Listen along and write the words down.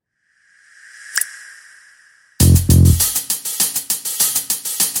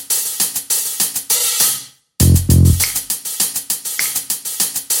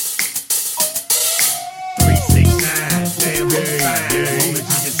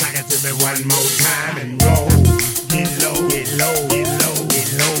to me one more time and roll. Get low, get low, get low,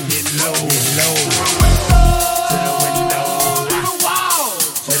 get low, get low, get low. To the window, to the wall,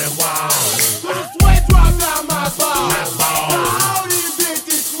 to the wall. Till the sweat drop down my ball. My ball. All these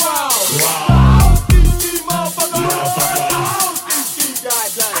bitches swallow. Wall. All these motherfuckers. Motherfucker. All these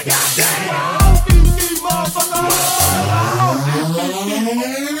goddamn. Goddamn. All these motherfuckers.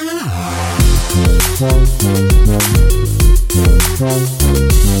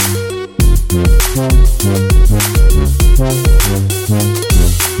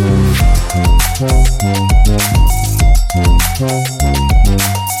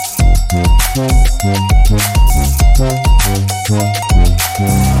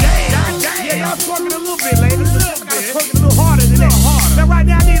 Yeah, y'all twerking a little bit, ladies. I gotta twerk it a little harder than that. Now, right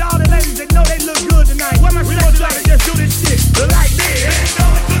now, I need all the ladies that know they look good tonight. What am I supposed to do? Just do this shit like this. Bend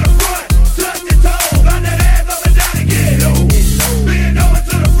over to the front, touch your toes, run that ass up and down and get low. Bend over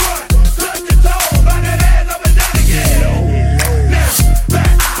to the front, touch your toes, run that ass up and down and get low. Now,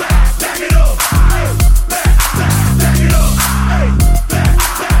 back it up. Back it up. Back it up.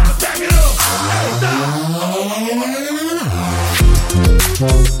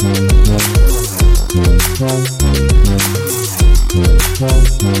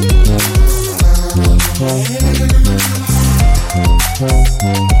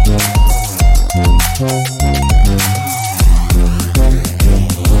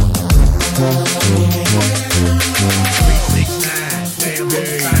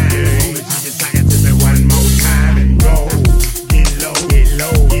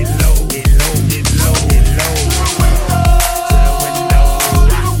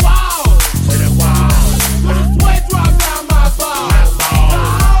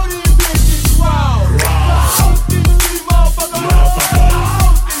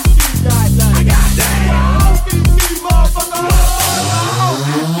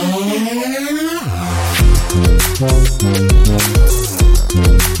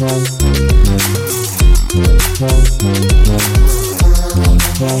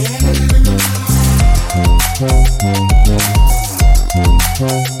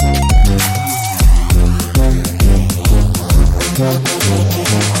 Thank you.